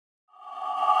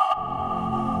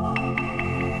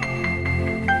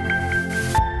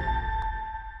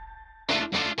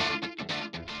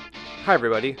Hi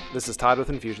everybody, this is Todd with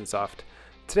Infusionsoft.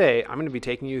 Today I'm going to be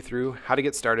taking you through how to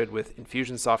get started with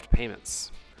Infusionsoft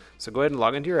Payments. So go ahead and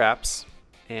log into your apps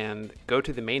and go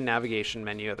to the main navigation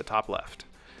menu at the top left.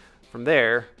 From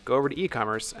there, go over to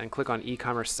e-commerce and click on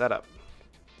e-commerce setup.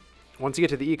 Once you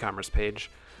get to the e-commerce page,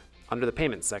 under the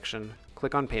payments section,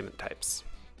 click on payment types.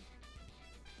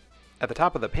 At the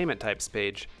top of the payment types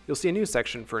page, you'll see a new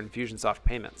section for Infusionsoft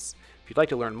Payments. If you'd like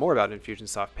to learn more about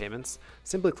Infusionsoft Payments,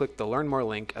 simply click the Learn More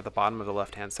link at the bottom of the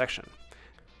left-hand section.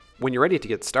 When you're ready to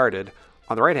get started,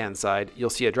 on the right-hand side,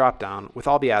 you'll see a drop-down with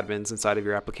all the admins inside of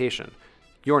your application.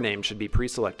 Your name should be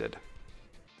pre-selected.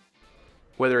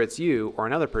 Whether it's you or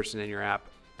another person in your app,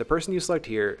 the person you select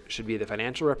here should be the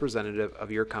financial representative of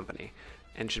your company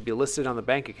and should be listed on the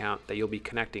bank account that you'll be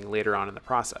connecting later on in the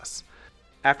process.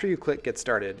 After you click Get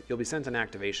Started, you'll be sent an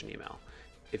activation email.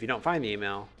 If you don't find the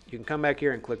email, you can come back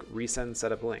here and click Resend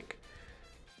Setup Link.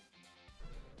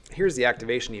 Here's the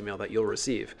activation email that you'll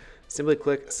receive. Simply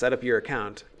click Set Up Your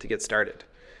Account to get started.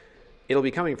 It'll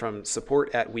be coming from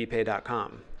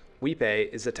support@wepay.com.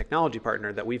 WePay is a technology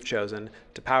partner that we've chosen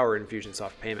to power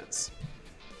Infusionsoft Payments.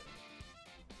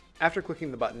 After clicking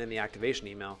the button in the activation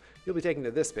email, you'll be taken to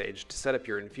this page to set up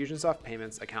your Infusionsoft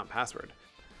Payments account password.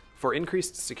 For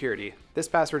increased security, this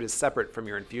password is separate from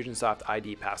your Infusionsoft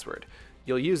ID password.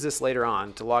 You'll use this later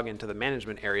on to log into the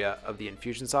management area of the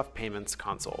Infusionsoft Payments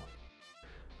console.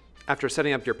 After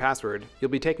setting up your password,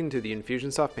 you'll be taken to the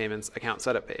Infusionsoft Payments account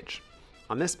setup page.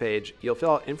 On this page, you'll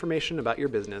fill out information about your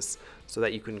business so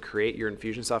that you can create your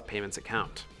Infusionsoft Payments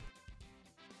account.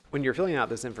 When you're filling out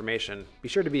this information, be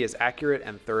sure to be as accurate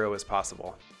and thorough as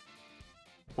possible.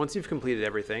 Once you've completed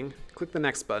everything, click the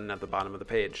Next button at the bottom of the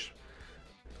page.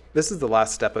 This is the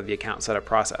last step of the account setup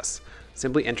process.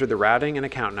 Simply enter the routing and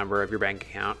account number of your bank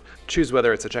account, choose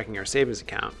whether it's a checking or savings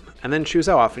account, and then choose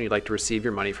how often you'd like to receive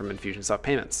your money from Infusionsoft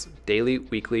Payments, daily,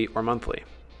 weekly, or monthly.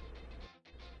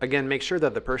 Again, make sure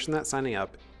that the person that's signing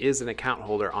up is an account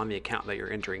holder on the account that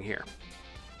you're entering here.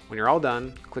 When you're all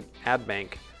done, click Add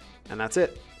Bank, and that's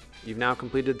it. You've now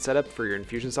completed setup for your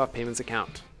Infusionsoft Payments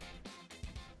account.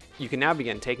 You can now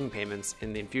begin taking payments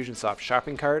in the Infusionsoft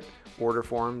shopping cart, order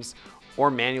forms, or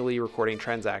manually recording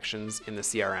transactions in the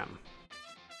CRM.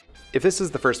 If this is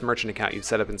the first merchant account you've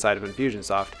set up inside of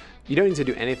Infusionsoft, you don't need to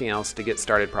do anything else to get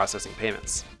started processing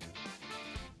payments.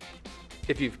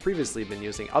 If you've previously been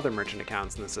using other merchant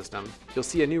accounts in the system, you'll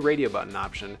see a new radio button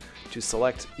option to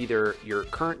select either your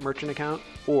current merchant account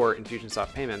or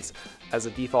Infusionsoft Payments as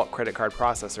a default credit card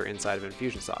processor inside of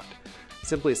Infusionsoft.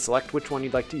 Simply select which one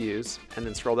you'd like to use, and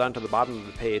then scroll down to the bottom of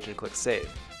the page and click Save.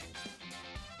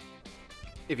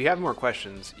 If you have more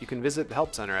questions, you can visit the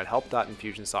Help Center at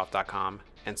help.infusionsoft.com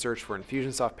and search for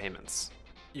Infusionsoft Payments.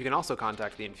 You can also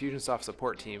contact the Infusionsoft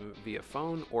support team via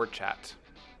phone or chat.